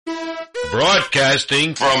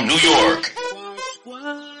Broadcasting from New York,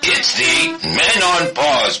 it's the Men on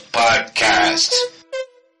Pause podcast.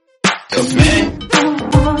 The Men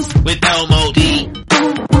with LMOD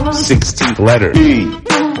 16th letter E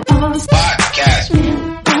podcast.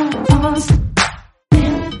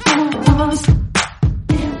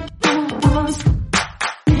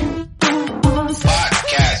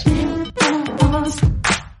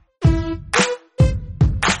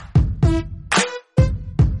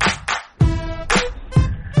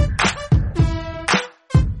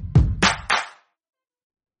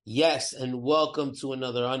 Yes, and welcome to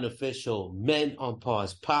another unofficial Men on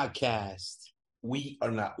Pause podcast. We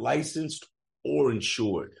are not licensed or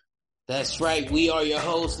insured. That's right. We are your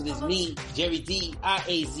hosts. It is me, Jerry D,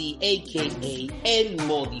 IAZ, a.k.a. El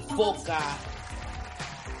Modifoca.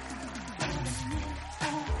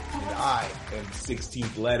 And I am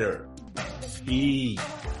 16th letter E.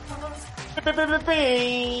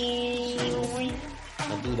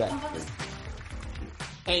 I'll do that.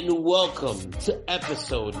 And welcome to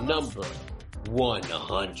episode number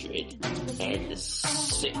 160.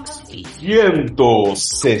 160. You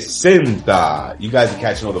guys are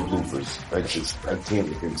catching all the bloopers. I can't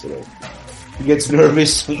look into it. He gets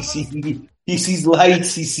nervous. He sees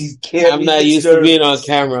lights. He sees cameras. I'm not used to being on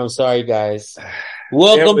camera. I'm sorry, guys.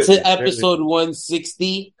 Welcome to episode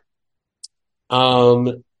 160.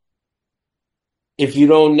 If you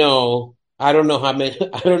don't know, I don't know how many.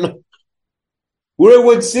 I don't know. We're at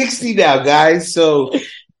 160 now, guys. So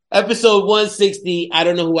episode 160. I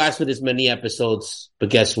don't know who asked for this many episodes, but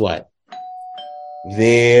guess what?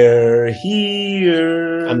 They're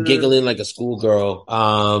here. I'm giggling like a schoolgirl.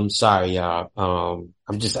 Sorry, y'all. I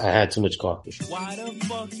had too much coffee. Why the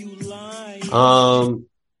fuck you lying?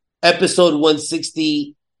 Episode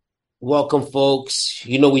 160. Welcome, folks.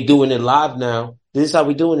 You know we doing it live now. This is how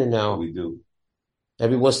we doing it now. We do.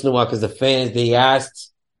 Every once in a while, because the fans, they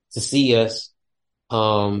asked to see us. I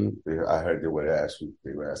heard they were asking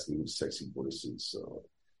sexy voices, so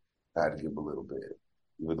I had to give them a little bit.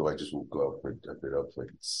 Even though I just woke up, I've been up for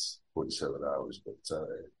 47 hours, but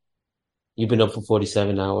you've been up for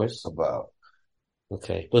 47 hours? About.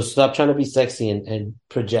 Okay. Well, stop trying to be sexy and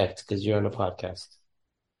project, because you're on a podcast.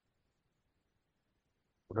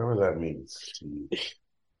 Whatever that means.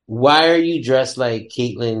 Why are you dressed like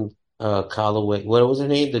Caitlin Calloway? What was her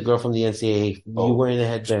name? The girl from the NCAA. You wearing a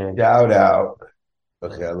headband. Shout out.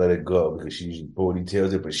 Okay, I let it go because she usually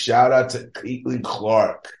ponytails it, but shout out to Caitlin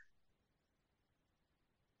Clark.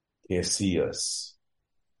 Can't see us.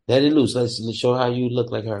 Let it loose. Let's show how you look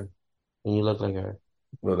like her. When you look like her.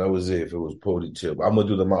 No, that was it. If it was ponytail. I'm going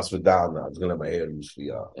to do the Masvidal now. I'm going to let my hair loose for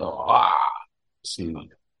y'all. See,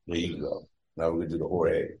 there you go. Now we're going to do the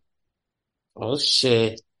Jorge. Oh,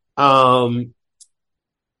 shit. Obviously,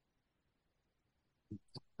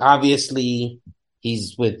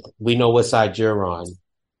 we know what side you're on.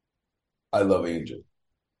 I love Angel.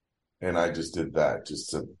 And I just did that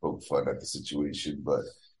just to poke fun at the situation. But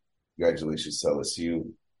congratulations,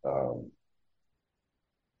 LSU. I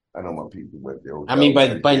know my people went there. I mean,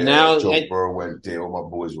 by now, Joe Burrow went there. All my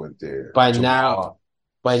boys went there. By now,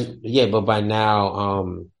 like,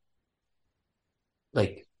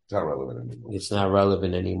 it's not relevant anymore. It's not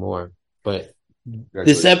relevant anymore. But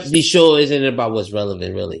this show isn't about what's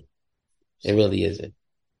relevant, really. It really isn't.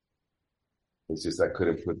 It's just I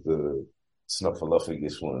couldn't put the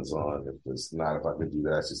snuffleupagus ones on. If I could do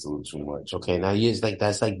that, it's just a little too much. Okay, now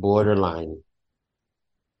that's like borderline.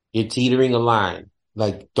 You're teetering a line.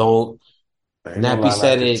 Like, don't. Nappy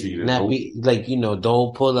said it. Nappy,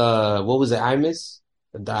 don't pull what was it? Imus?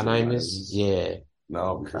 Don Imus? Yeah.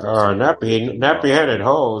 No, because Nappy headed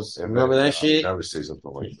hoes. Remember that shit? I never say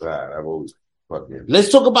something like that. I've always fucking. Let's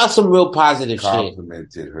talk about some real positive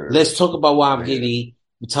complimented shit. Her. Let's talk about why I'm giddy.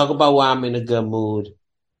 We talk about why I'm in a good mood.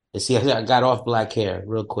 And see, I got off black hair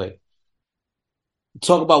real quick.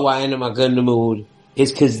 Talk about why I'm in my good mood.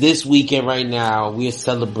 It's because this weekend right now we are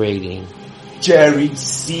celebrating Jerry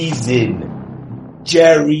season.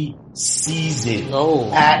 Jerry season. Oh,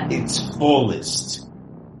 at its fullest.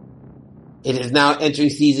 It is now entering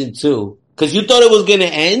season 2. Because you thought it was going to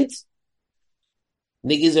end?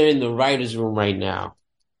 Niggas are in the writer's room right now.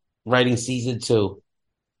 Writing season 2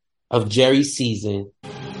 of Jerry's season.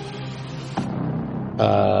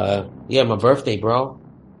 Yeah, my birthday, bro.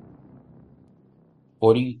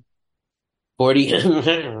 40.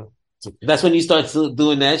 That's when you start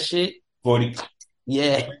doing that shit? 40.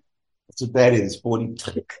 Yeah. That's what that is. 40.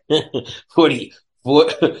 40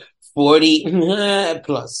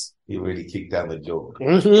 plus. He already kicked down the joke. You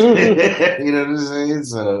know what I'm saying?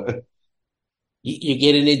 So you're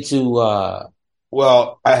getting into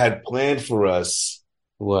well, I had planned for us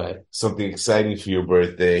What? Something exciting for your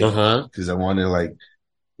birthday. Because I want to I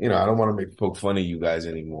don't want to poke fun of you guys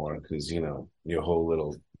anymore. Because your whole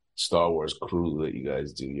little Star Wars crew that you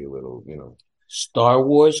guys do, your little Star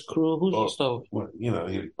Wars crew. Who's your Star Wars?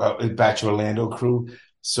 Your Batch Orlando crew.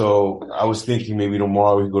 So I was thinking maybe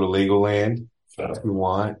tomorrow we could go to Legoland if we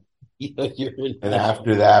want. And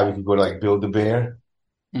after that, we could go to Build a Bear.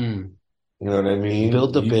 You know what I mean?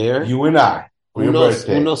 Build a Bear? You and I. For your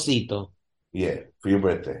birthday. Un osito. Yeah, for your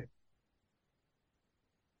birthday.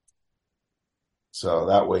 So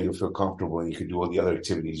that way you'll feel comfortable and you can do all the other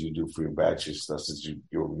activities you do for your bachelor stuff since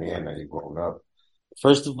you're a man and you're grown up.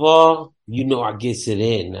 First of all, I gets it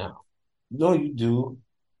in now. No, you do.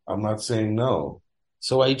 I'm not saying no.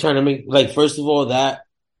 So why are you trying to make first of all that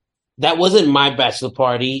wasn't my bachelor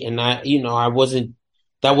party and that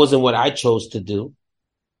wasn't what I chose to do.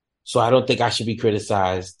 So I don't think I should be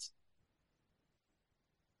criticized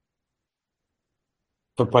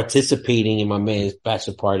for participating in my man's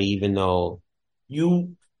bachelor party, even though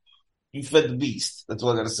you fed the beast. That's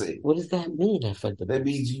all I gotta say. What does that mean? I fed the beast. That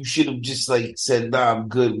means you should have just said, "Nah, I'm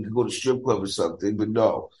good. We could go to strip club or something." But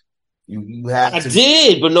no, you had. I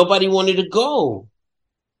did, but nobody wanted to go.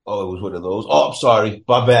 Oh, it was one of those. Oh, I'm sorry.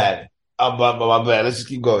 My bad. My bad. Let's just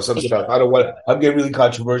keep going. Some stuff. I'm getting really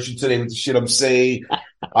controversial today with the shit I'm saying.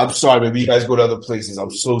 I'm sorry. Maybe you guys go to other places.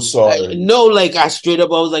 I'm so sorry. No, I straight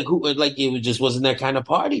up, I was like, who? It just wasn't that kind of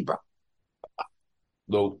party, bro.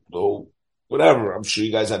 No. Whatever. I'm sure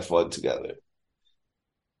you guys had fun together.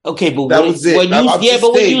 Okay, but when you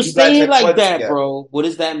say it like that, together. Bro, what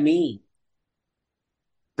does that mean?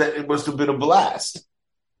 That it must have been a blast.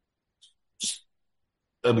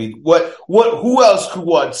 I mean, who else could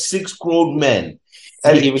want 6 grown men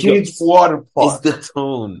at a kid's water park?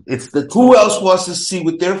 It's the tone. Who else wants to see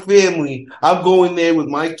with their family? I'm going there with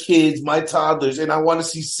my kids, my toddlers, and I want to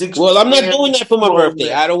see 6. Well, I'm not doing that for my birthday.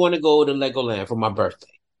 Men. I don't want to go to Legoland for my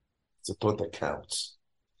birthday. It's a thought that counts.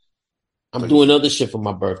 I'm doing other shit for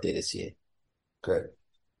my birthday this year. Okay.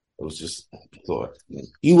 It was just a thought.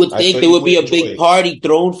 You would think there would be a big party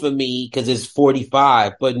thrown for me because it's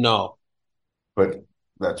 45, but no. But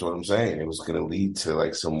that's what I'm saying. It was going to lead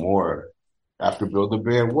to some more. After Build a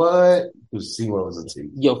Bear, what? You see what was a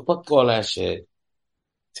team. Yo, fuck all that shit.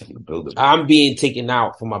 Build a Bear. I'm being taken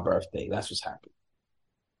out for my birthday. That's what's happening.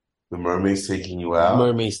 The mermaid's taking you out? The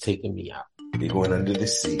mermaid's taking me out. You're going under the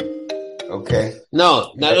sea. Okay.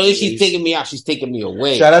 No, not only she's taking me out, she's taking me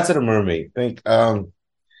away. Shout out to the mermaid. Thank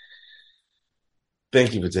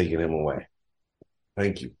you for taking him away.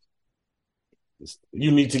 Thank you.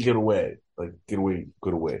 You need to get away. Get away.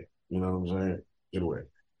 You know what I'm saying? Get away.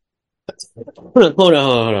 Hold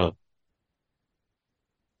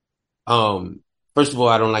on. First of all,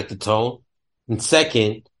 I don't like the tone. And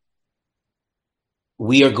second,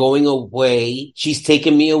 we are going away. She's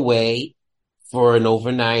taking me away for an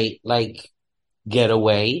overnight,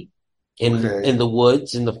 getaway in the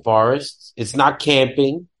woods, in the forest. It's not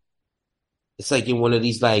camping. It's in one of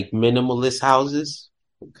these minimalist houses.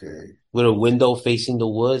 Okay. With a window facing the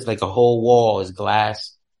woods, a whole wall is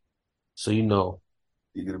glass. So You're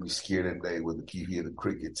gonna be scared at night when you hear the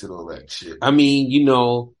crickets and all that shit. I mean,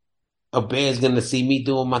 a bear's gonna see me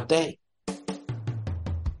doing my thing.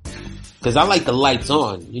 Cause I like the lights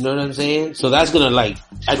on, you know what I'm saying? So that's gonna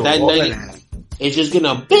at that night, it's just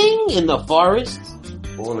gonna bing in the forest.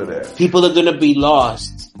 All of that. People are gonna be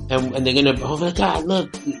lost and they're gonna, oh my God,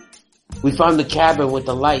 look. We found the cabin with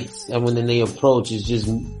the lights, and when they approach, they're just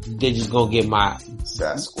gonna get my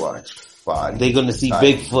Sasquatch body. They're gonna see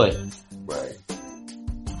Bigfoot, right?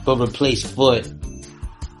 But replace foot.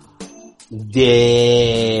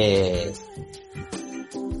 Yeah.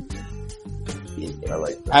 I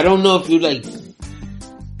like that. I don't know if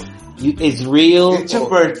it's real. It's your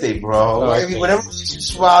birthday, bro. Okay. I mean, whatever makes you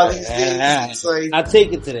smile these days, I'll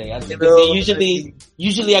take it today.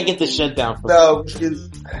 Usually I get the shutdown. No, because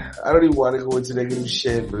I don't even want to go into negative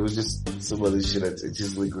shit, but it was just some other shit that's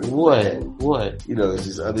just lingering. What? It's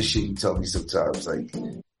just other shit you tell me sometimes.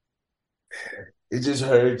 It just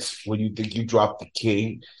hurts when you think you dropped the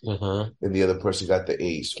king and the other person got the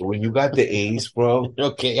ace. But when you got the ace, bro,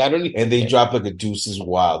 okay, I don't. And they drop a deuces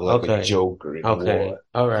wild, a Joker in war.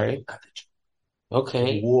 All right.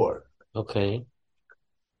 Okay. War. Okay.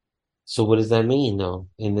 So what does that mean, though,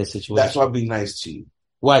 in this situation? That's why I'm being nice to you.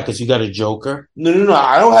 Why? Because you got a Joker? No.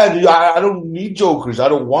 I don't need Jokers. I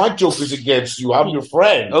don't want Jokers against you. I'm your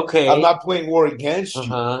friend. Okay. I'm not playing war against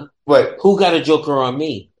you. But who got a Joker on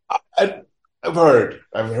me? I've heard.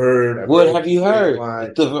 What have you heard?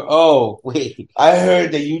 Wait. I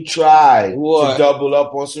heard that you tried to double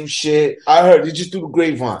up on some shit. I heard you just through the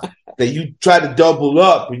grapevine that you tried to double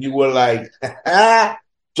up and you were like,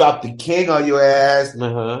 drop the king on your ass.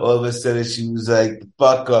 Uh-huh. All of a sudden, she was like,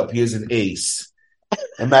 fuck up, here's an ace.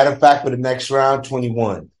 And matter of fact, for the next round,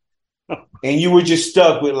 21. And you were just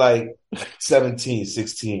stuck with like 17,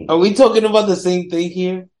 16. Are we talking about the same thing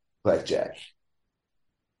here? Blackjack.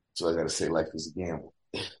 So I got to say, life is a gamble.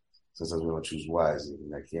 Sometimes we don't choose wisely.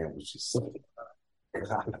 And that gamble was just, it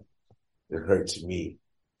hurt to me.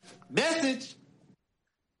 Message.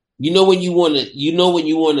 You know when you want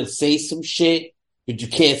to say some shit, but you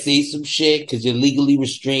can't say some shit because you're legally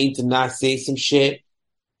restrained to not say some shit.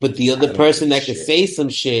 But the other person that can say some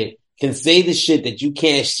shit can say the shit that you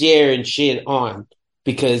can't share and shit on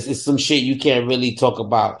because it's some shit you can't really talk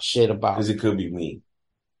about shit about. Because it could be me.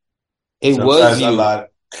 It was you.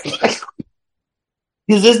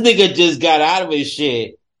 Because this nigga just got out of his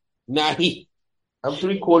shit. Now I'm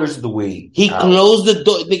 3/4 of the way. He closed the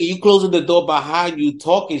door. Nigga, you closing the door behind you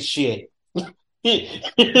talking shit. Yeah.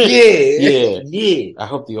 I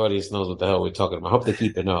hope the audience knows what the hell we're talking about. I hope they're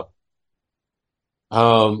keeping up.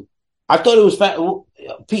 I thought it was fat.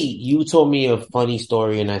 Pete, you told me a funny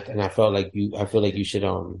story, and I felt like you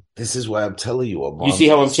should. This is why I'm telling you. You see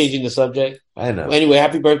how I'm changing the subject? I know. Anyway,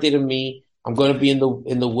 happy birthday to me. I'm going to be in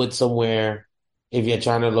the woods somewhere. If you're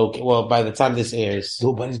trying to locate, well, by the time this airs,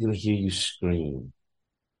 nobody's gonna hear you scream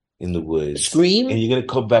in the woods. Scream, and you're gonna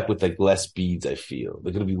come back with like less beads. I feel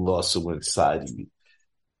they're gonna be lost somewhere inside of you.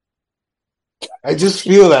 I just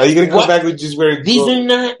feel that you're gonna come back with just very. These are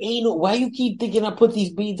not anal. Why you keep thinking I put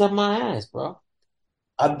these beads on my ass, bro?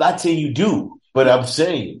 I'm not saying you do, but I'm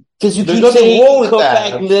saying because you keep saying come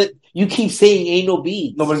back. You keep saying ain't no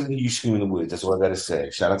beads. Nobody's gonna hear you scream in the woods. That's all I gotta say.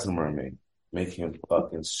 Shout out to the mermaid. Make him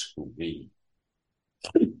fucking scream.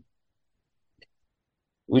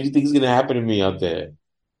 What do you think is going to happen to me out there?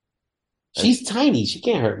 She's tiny. She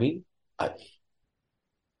can't hurt me.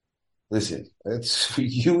 Listen, it's for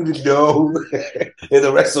you to know and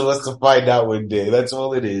the rest of us to find out one day. That's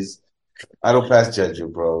all it is. I don't pass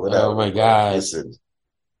judgment, bro. Whatever, oh, my God. Listen,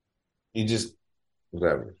 you just,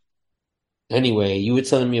 whatever. Anyway, you were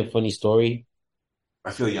telling me a funny story. I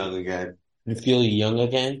feel young again. You feel young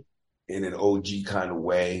again? In an OG kind of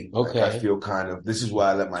way. Okay. Like I feel kind of, this is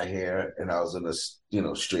why I let my hair and I was going to,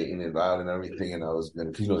 straighten it out and everything. And I was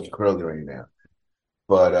going to, it's curly right now.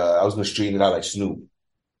 But I was going to straighten it out like Snoop.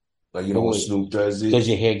 Like, when Snoop does it. Because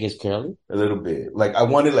your hair gets curly? A little bit. Like, I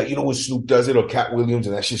wanted, like, when Snoop does it or Cat Williams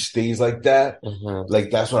and that shit stays like that. Uh-huh.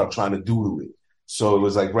 Like, that's what I'm trying to do to it. So it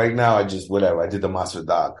was like, right now, I just, whatever. I did the Master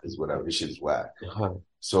Dog because whatever. This shit is whack. Uh-huh.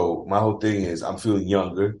 So my whole thing is I'm feeling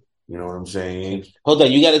younger. You know what I'm saying? Hold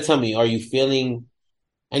on. You got to tell me, are you feeling,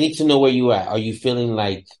 I need to know where you at. Are you feeling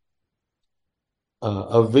like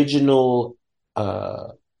original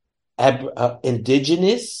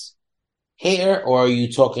indigenous hair, or are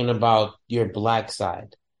you talking about your black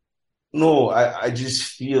side? No, I just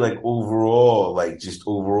feel like overall, I just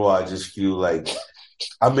feel like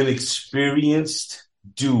I'm an experienced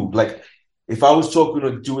dude. Like, if I was talking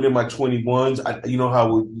to do it in my 21s, you know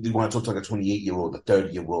how they want to talk to like a 28-year-old, a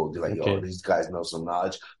 30-year-old. They're like, okay. Yo, these guys know some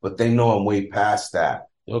knowledge. But they know I'm way past that.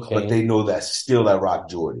 Okay. But they know that still I rock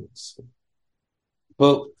Jordans.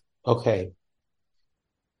 But, okay.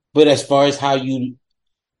 But as far as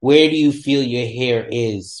where do you feel your hair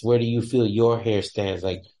is? Where do you feel your hair stands?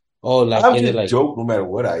 Like, I'm just joke no matter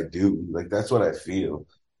what I do. Like, that's what I feel.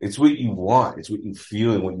 It's what you want. It's what you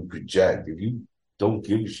feel and when you project. If you don't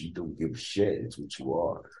give a shit, you don't give a shit. It's what you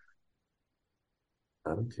are. I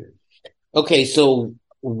don't care. Okay, so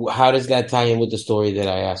how does that tie in with the story that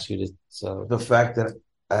I asked you to tell? The fact that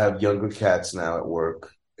I have younger cats now at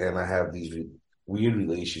work and I have these weird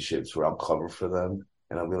relationships where I'll cover for them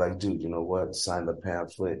and I'll be like, dude, you know what? Sign the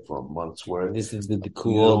pamphlet for a month's worth. This is the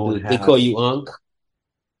cool. They call you Unc?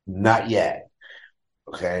 Not yet.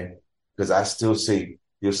 Okay? Because I still say,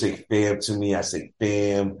 you'll say fam to me. I say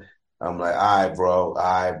fam. I'm like, all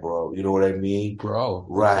right, bro. You know what I mean? Bro.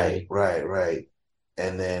 Right.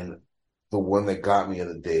 And then the one that got me the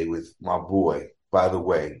other day with my boy, by the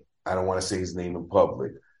way, I don't want to say his name in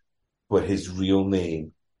public, but his real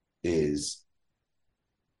name is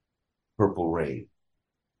Purple Rain.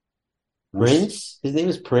 Prince? His name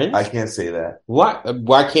is Prince? I can't say that. Why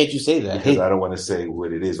can't you say that? Because I don't want to say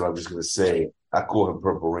what it is, but I'm just going to say, I call him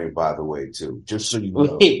Purple Rain, by the way, too. Just so you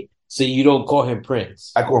know. Wait, so you don't call him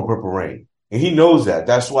Prince? I call him Purple Rain. And he knows that.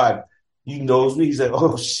 That's why he knows me. He's like,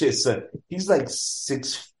 oh, shit, son. He's like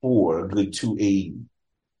 6'4", a good 280.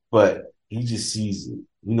 But he just sees it.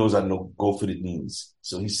 He knows I know go for the knees.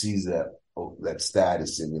 So he sees that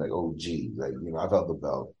status in me, like, oh, gee. Like, I've held the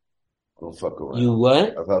belt. I don't fuck around. You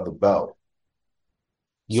what? I've held the belt.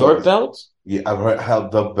 Your belt? Yeah, I've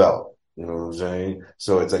held the belt. You know what I'm saying?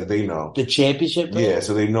 So it's like they know the championship. Yeah,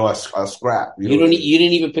 so they know I scrap. You don't. You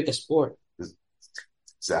didn't even pick a sport.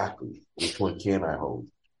 Exactly. Which one can I hold?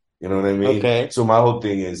 You know what I mean? Okay. So my whole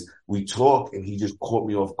thing is we talk and he just caught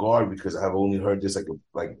me off guard because I've only heard this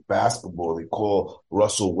like basketball. They call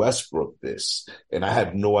Russell Westbrook this. And I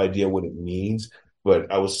have no idea what it means.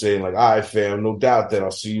 But I was saying like, all right, fam, no doubt that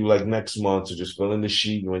I'll see you like next month. So just fill in the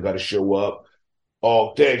sheet. You ain't got to show up.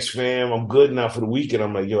 Oh, thanks, fam. I'm good now for the weekend.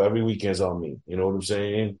 I'm like, yo, every weekend's on me. You know what I'm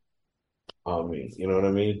saying? On me. You know what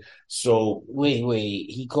I mean? So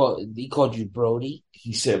wait. He called you Brodie?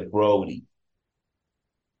 He said Brodie.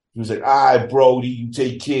 He was like, all right, Brodie, you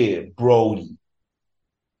take care, Brodie.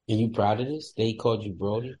 And you proud of this? They called you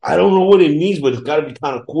Brodie? I don't know what it means, but it's got to be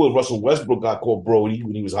kind of cool if Russell Westbrook got called Brodie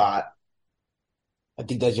when he was hot. I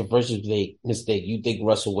think that's your first mistake. You think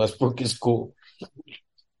Russell Westbrook is cool.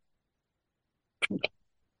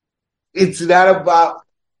 It's not about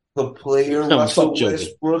the player, Russell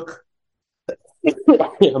Westbrook.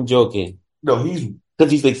 I'm joking. No, he's...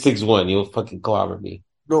 Because he's like 6'1". He'll fucking clobber me.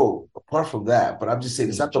 No, apart from that, but I'm just saying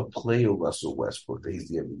it's not the player Russell Westbrook that he's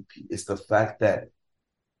the MVP. It's the fact that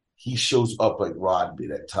he shows up like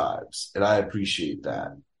Rodman at times, and I appreciate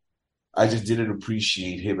that. I just didn't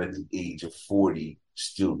appreciate him at the age of 40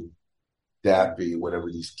 still dapping whatever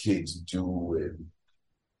these kids do,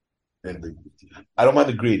 and I don't mind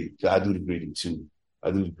the grading. I do the grading too.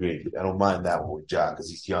 I do the grading. I don't mind that one with John because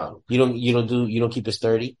he's young. You don't keep it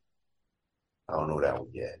sturdy? I don't know that one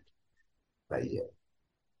yet. Not yet.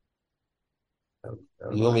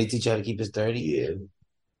 You want me to teach you how to keep it sturdy? Yeah.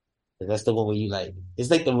 That's the one where you like, it's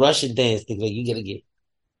like the Russian dance thing. Like you gotta get.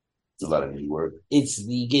 It's a lot of knee work.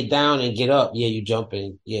 You get down and get up. Yeah, you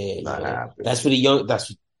jumping. Yeah. Not happening. That's for the young.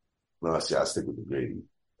 No, see, I stick with the grading.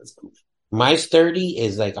 That's cool. My sturdy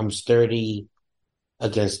is like I'm sturdy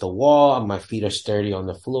against the wall. My feet are sturdy on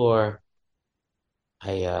the floor.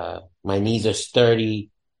 My knees are sturdy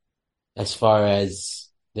as far as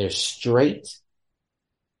they're straight.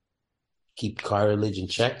 Keep cartilage in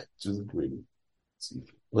check. Do the grading.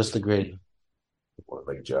 What's the grading?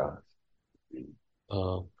 Like John.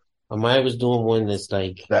 Amaya was doing one that's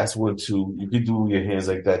like... That's one too. You could do your hands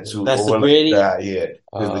like that too. That's the grading? Like that, yeah.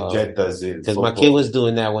 Because the Jet does it. Because my kid was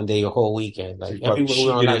doing that one day, a whole weekend. Like everywhere she we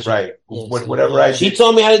were on did it right. Yeah, whatever I did. She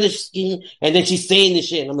told me how to do skiing, and then she's saying this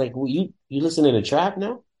shit, and I'm like, well, you listening to trap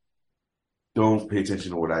now? Don't pay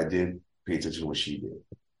attention to what I did. Pay attention to what she did.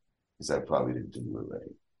 Because I probably didn't do it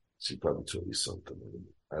right. She probably told me something.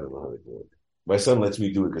 I don't know how to do it. My son lets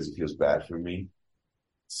me do it because he feels bad for me.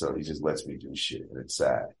 So he just lets me do shit, and it's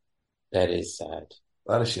sad. That is sad.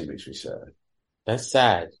 A lot of shit makes me sad. That's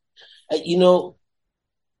sad. I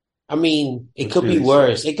mean, it could be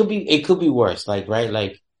worse. Sad. It could be worse. Like, right?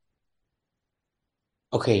 Like,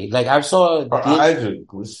 okay, like I saw... Our eyes are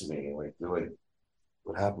glistening. Like, they're like,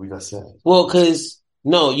 what happened? We got sad. Well, because,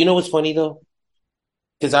 no, you know what's funny, though?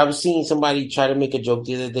 Because I was seeing somebody try to make a joke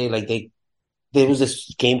the other day. Like, there was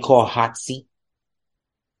this game called Hot Seat.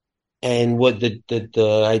 And what the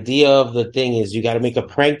idea of the thing is, you got to make a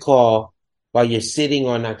prank call while you're sitting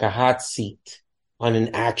on like a hot seat on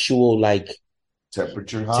an actual like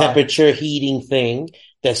temperature heating thing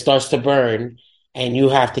that starts to burn, and you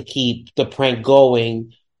have to keep the prank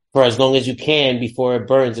going for as long as you can before it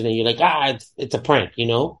burns, and then you're like, it's a prank, you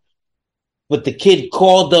know. But the kid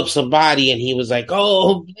called up somebody, and he was like,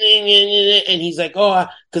 oh, and he's like, oh,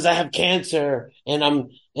 because I have cancer, and I'm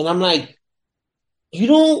like, you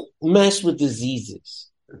don't mess with diseases.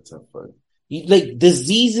 It's not funny.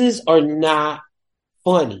 Diseases are not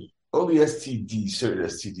funny. Only STDs, certain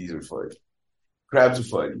STDs are funny. Crabs are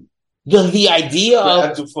funny. The idea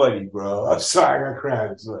crabs are funny, bro. I'm sorry, I got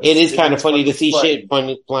crabs. It is kind of funny to see shit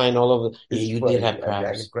flying all over. Yeah, you did have crabs.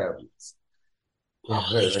 I got crabs.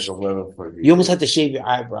 You almost had to shave your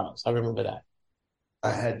eyebrows. I remember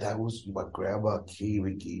that. That was my grandma came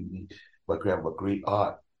and gave me, my grandma, great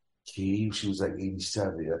aunt. She was like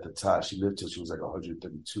 87 at the time. She lived till she was like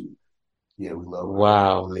 132. Yeah, we love her.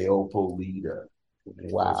 Wow. Leopoldina.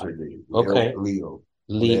 Wow. That's her name. Okay. Leo.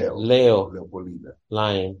 Leopoldina.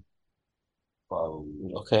 Lion.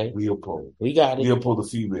 Okay. Leopold. We got it. Leopold, the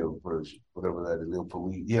female version. Whatever that is.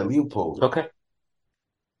 Leopoldina. Yeah, Leopold. Okay.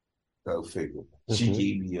 Go figure. She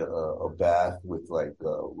gave me a bath with like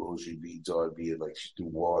rosary beads on me, and like she threw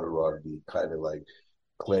water on me, kind of like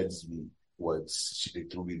cleansed me. Once she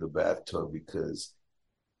threw me in the bathtub because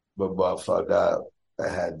my mom found out I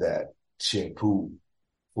had that shampoo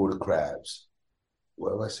for the crabs.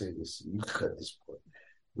 Well, I say this, you cut this part,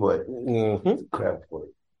 but the crab part.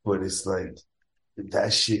 But it's like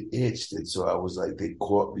that shit itched, and so I was like, they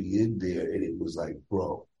caught me in there, and it was like,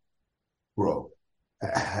 bro,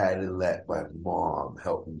 I had to let my mom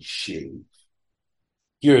help me shave.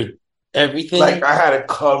 Your everything? Like, I had to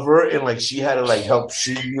cover and, like, she had to, like, help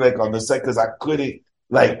shave me, like, on the side because I couldn't,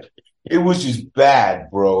 like, it was just bad,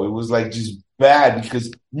 bro. It was, like, just bad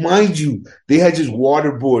because, mind you, they had just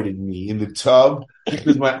waterboarded me in the tub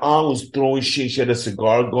because my aunt was throwing shit. She had a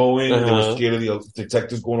cigar going. And they were scared of the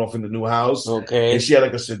detectives going off in the new house. Okay. And she had,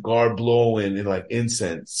 like, a cigar blowing and, like,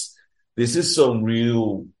 incense. This is some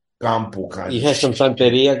real campo kind You of had some shit.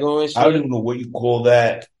 santeria going? I don't even know what you call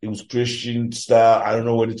that. It was Christian style. I don't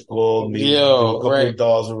know what it's called. Maybe there were a couple of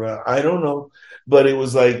dolls around. I don't know. But it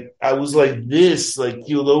was like, I was like this, like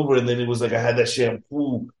keeled over. And then it was like, I had that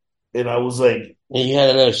shampoo. And I was like. And you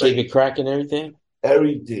had a little shave it crack and everything?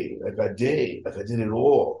 Everything. Like I did. Like I did it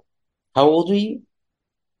all. How old were you?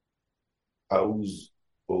 I was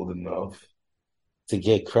old enough. To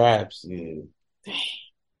get crabs. Yeah.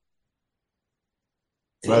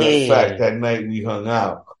 Damn. Matter of fact, that night we hung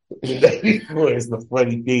out. The night before, it's the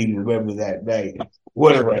funny thing. Remember that night?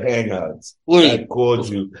 One of our hangouts. I called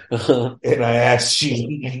you and I asked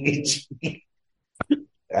you.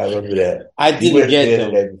 I remember that. I didn't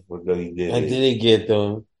get them. No, he did. I didn't get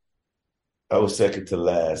them. I was second to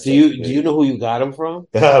last. Do you know who you got them from?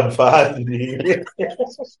 Brodie.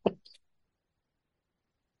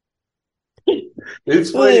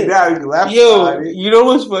 It's funny now. You can laugh about it. You know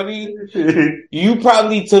what's funny? You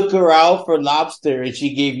probably took her out for lobster and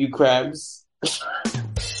she gave you crabs.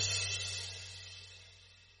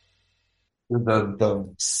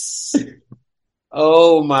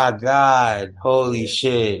 Oh my God. Holy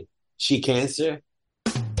shit. She cancer?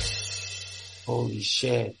 Holy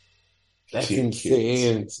shit. That's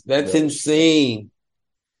insane. That's insane.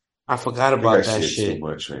 I forgot about that shit. Too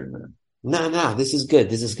much right now. No, this is good.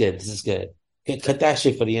 This is good. Cut that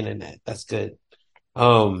shit for the internet. That's good.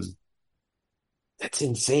 That's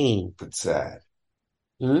insane. But sad.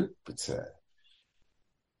 But sad.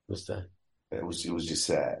 What's that? It was just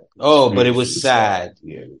sad. Oh, but it was sad.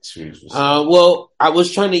 Yeah, the experience was sad. Well, I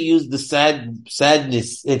was trying to use the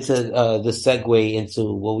sadness into the segue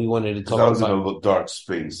into what we wanted to talk about. I was in a little dark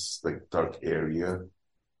space, like dark area.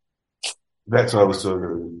 That's what I was sort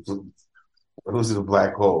of. It was in a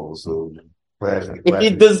black hole, so.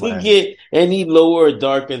 It doesn't get any lower or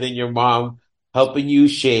darker than your mom helping you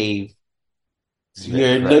shave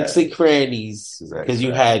your nooks and crannies because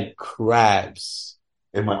you had crabs.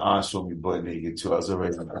 And my aunt showed me butt naked too. I was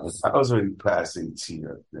already past 18, I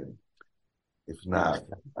think. If not,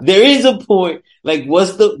 there is a point. Like,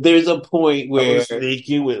 there's a point where I was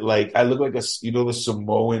naked with I look like the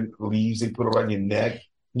Samoan leaves they put around your neck.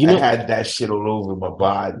 I had that shit all over my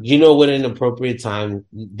body. You know what? An appropriate time.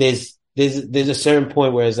 There's a certain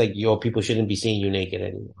point where it's like, yo, people shouldn't be seeing you naked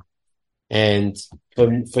anymore. And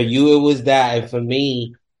for you, it was that. And for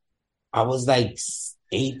me, I was like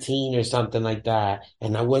 18 or something like that.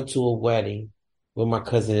 And I went to a wedding with my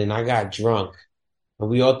cousin and I got drunk and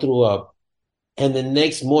we all threw up. And the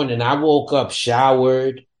next morning I woke up,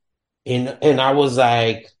 showered, and I was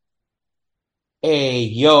like, hey,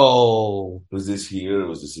 yo. Was this here or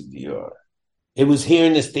was this in DR? It was here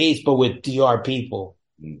in the States, but with DR people.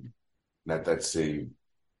 Not the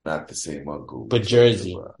same uncle. But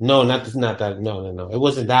Jersey. No, not that. No. It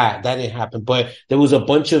wasn't that. That didn't happen. But there was a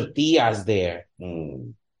bunch of tias there.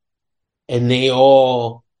 And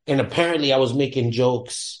and apparently I was making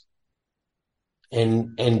jokes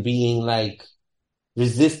and being like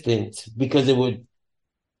resistant because I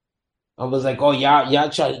was like, oh, y'all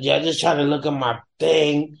just trying to look at my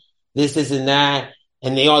thing, this and that.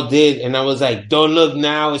 And they all did. And I was like, don't look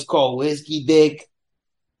now. It's called whiskey dick.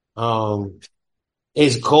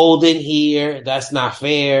 It's cold in here. That's not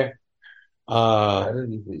fair. I don't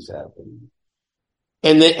think this happened.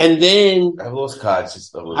 And then I lost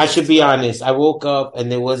consciousness. I should be honest. I woke up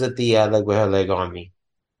and there was a tia with her leg on me.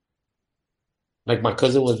 Like my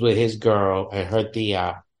cousin was with his girl and her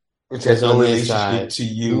tia. Which has no relationship to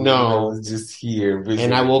you. No, was just here. Visiting.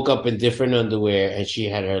 And I woke up in different underwear and she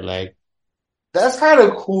had her leg. That's kind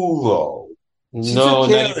of cool though. No,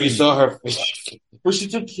 not if you saw her face. But she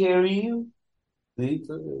took care of you. She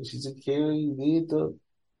took care of you.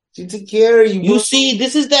 She took care of you. You see,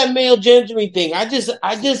 this is that male gendering thing. I just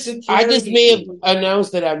may have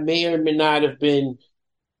announced that I may or may not have been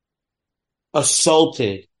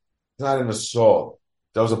assaulted. It's not an assault.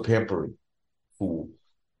 That was a pampering. Fool.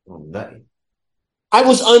 Nothing. I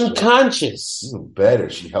was unconscious. Even better.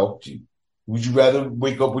 She helped you. Would you rather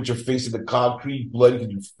wake up with your face in the concrete, bloody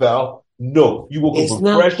because you fell? No, you woke up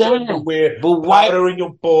with fresh underwear, powder in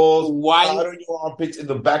your balls, powder in your armpits, in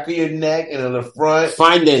the back of your neck, and in the front.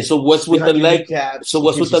 Fine then. So what's with the leg? So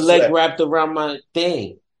what's with the leg wrapped around my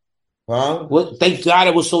thing? Huh? Well, thank God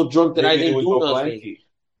I was so drunk that Maybe I didn't do nothing. Blanket.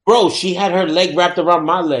 Bro, she had her leg wrapped around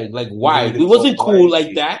my leg. Like, why? Maybe We wasn't cool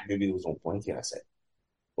like that. Maybe there was no blanket. I said,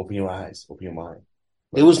 open your eyes, open your mind.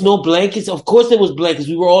 There was no blankets. Of course there was blankets.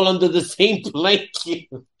 We were all under the same blanket.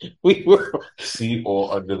 We were. See,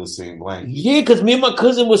 all under the same blanket. Yeah, because me and my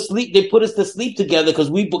cousin were sleep. They put us to sleep together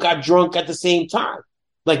because we got drunk at the same time.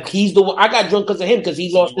 Like, he's the one. I got drunk because of him because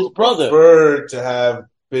he lost his brother. Prefer to have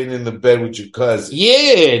been in the bed with your cousin.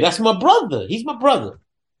 Yeah, that's my brother. He's my brother.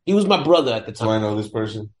 He was my brother at the time. Do I know this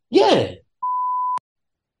person? Yeah.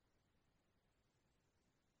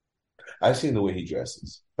 I've seen the way he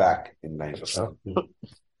dresses back in 90s.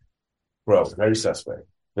 Bro, very suspect.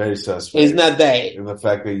 Very suspect. It's not that. And the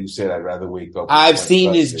fact that you said I'd rather wake up. I've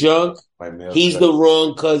seen his junk. He's cousin. The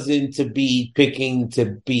wrong cousin to be picking to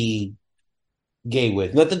be gay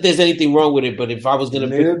with. Not that there's anything wrong with it, but if I was going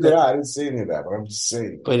to pick... I didn't say any of that, but I'm just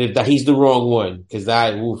saying. But if he's the wrong one, because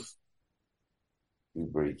oof. You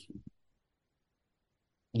break you.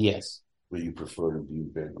 Yes. But you prefer to be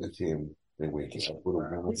with him than waking up with a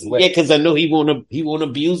woman's leg. Yeah, because I know he won't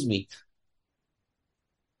abuse me.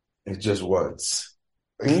 It's just once.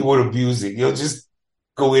 He won't abuse it. You'll just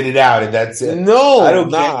go in and out, and that's it. No, I don't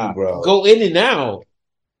get you, bro. Go in and out.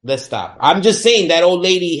 Let's stop. I'm just saying that old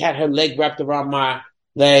lady had her leg wrapped around my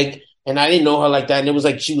leg, and I didn't know her like that. And it was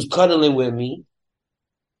like she was cuddling with me.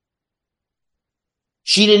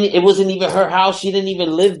 It wasn't even her house. She didn't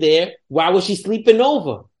even live there. Why was she sleeping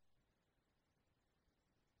over?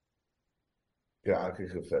 Yeah, I can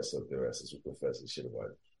confess up the rest is confessing shit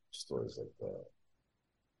about stories like that.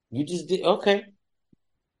 You just did okay.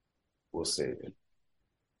 We'll save it.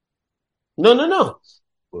 No.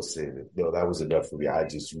 We'll save it. No, that was enough for me. I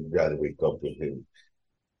just would rather wake up with him.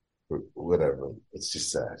 Or whatever. It's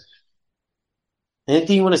just sad.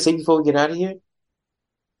 Anything you want to say before we get out of here?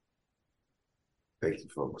 Thank you,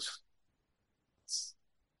 folks.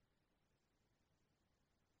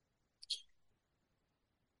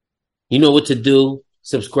 You know what to do.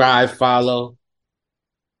 Subscribe, follow,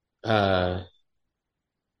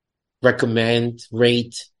 recommend,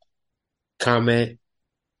 rate, comment.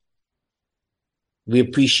 We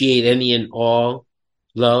appreciate any and all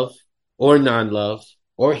love or non-love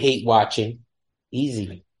or hate watching.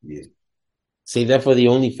 Easy. Yeah. Save that for the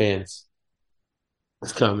OnlyFans.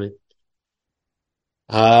 It's coming.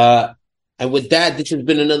 And with that, this has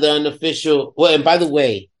been another unofficial. Well, and by the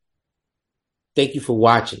way, thank you for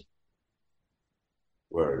watching.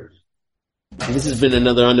 Word. And this has been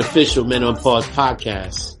another unofficial Men on Pause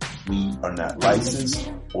podcast. We are not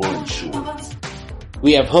licensed or insured.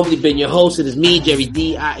 We have humbly been your host. It is me, Jerry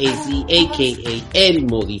D, IAZ, aka El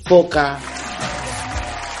Molifoca.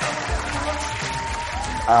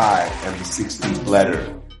 I am the 16th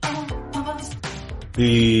letter.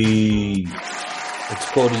 Peace. It's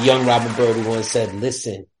quote a young Robin Bird who once said,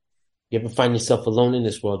 listen, you ever find yourself alone in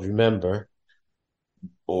this world, remember,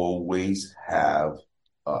 always have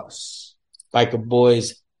us. Biker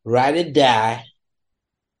boys, ride or die.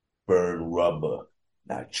 Burn rubber,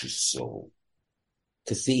 not your soul.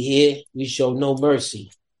 To see here, we show no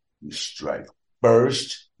mercy. We strike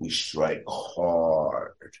first, we strike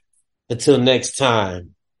hard. Until next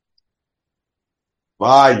time.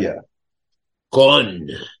 Vaya. Con.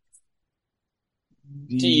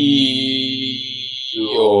 Dios.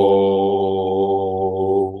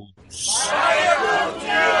 Vaya con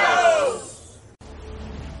Dios.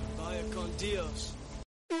 Vaya con Dios.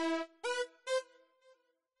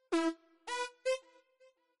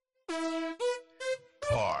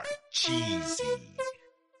 Part cheesy.